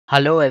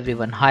Hello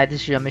everyone, hi,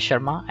 this is Ramesh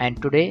Sharma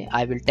and today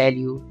I will tell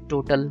you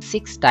total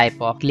 6 type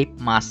of clip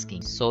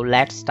masking. So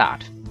let's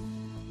start.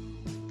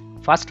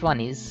 First one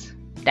is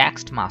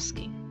text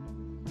masking.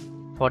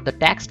 For the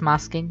text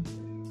masking,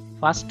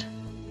 first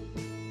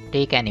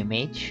take an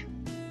image,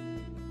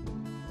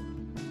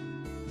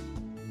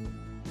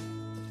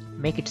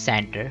 make it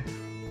center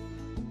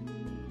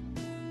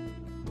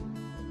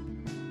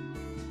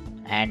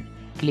and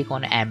click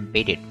on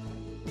embed it.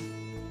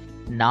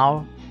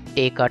 Now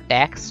take a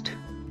text,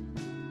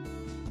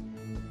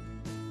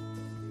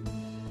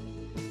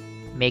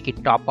 make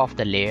it top of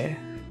the layer,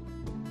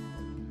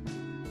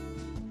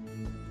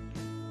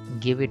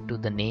 give it to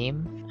the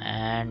name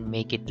and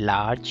make it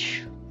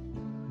large,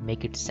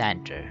 make it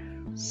center,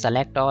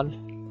 select all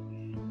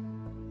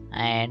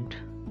and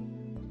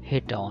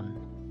hit on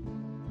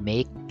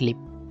make clip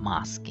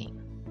masking.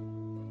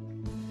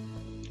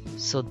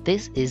 So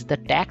this is the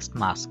text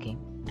masking,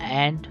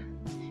 and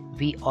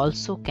we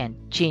also can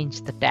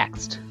change the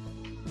text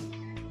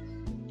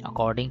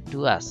according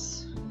to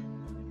us.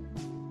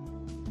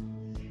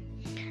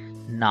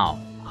 Now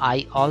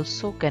I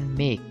also can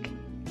make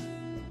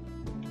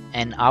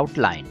an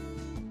outline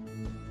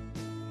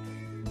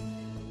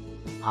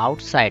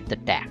outside the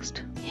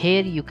text.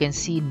 Here you can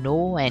see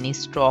no any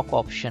stroke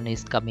option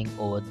is coming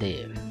over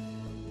there.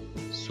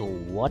 So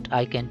what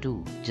I can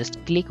do,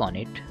 just click on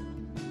it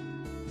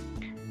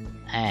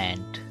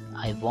and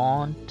I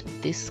want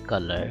this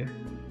color.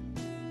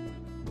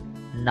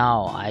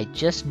 Now I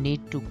just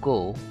need to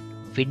go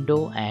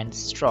window and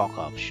stroke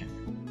option.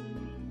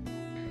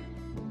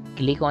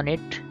 Click on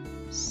it,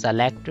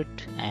 select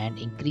it and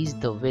increase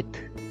the width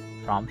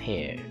from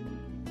here.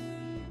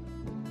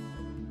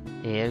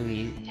 Here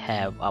we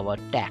have our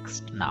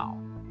text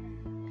now.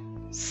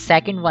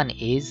 Second one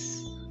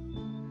is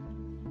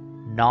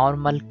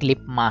normal clip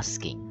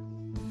masking.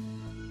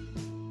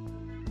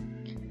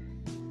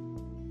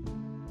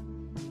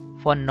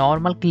 For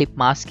normal clip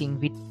masking,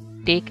 we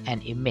take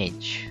an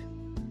image,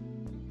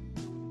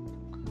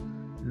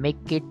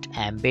 make it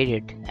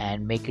embedded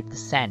and make it the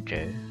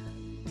center.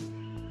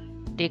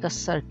 Take a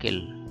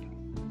circle,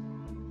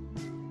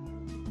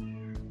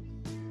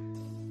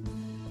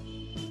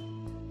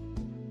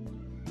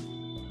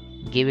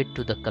 give it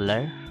to the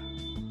color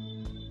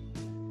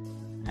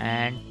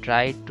and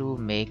try to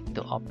make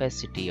the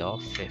opacity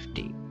of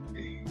 50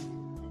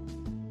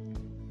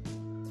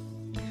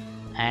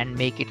 and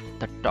make it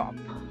the top.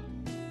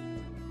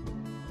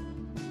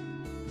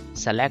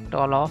 Select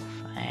all of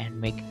and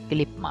make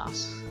clip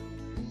mask.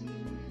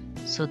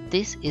 So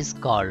this is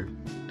called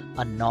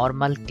a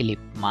normal clip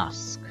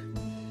mask.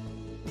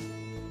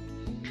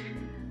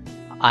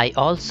 I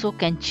also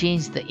can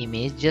change the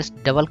image,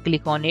 just double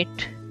click on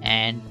it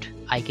and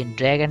I can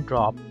drag and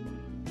drop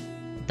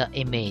the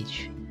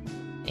image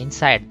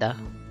inside the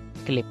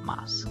clip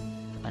mask.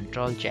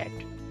 Ctrl Z,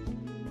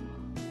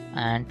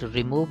 and to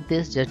remove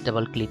this just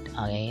double click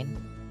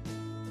again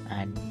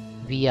and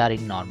we are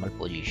in normal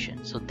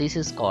position. So this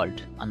is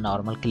called a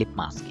normal clip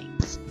masking.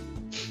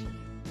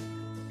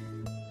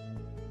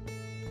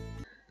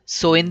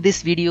 So in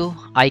this video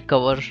I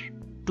cover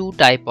 2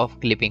 type of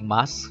clipping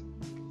masks.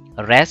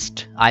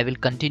 Rest I will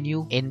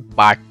continue in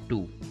part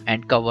 2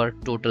 and cover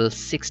total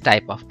 6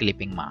 type of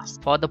clipping masks.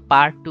 For the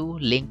part 2,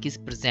 link is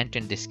present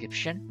in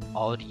description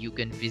or you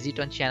can visit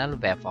on channel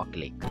where for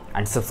click.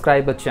 And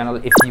subscribe our channel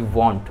if you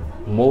want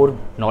more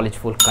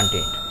knowledgeful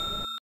content.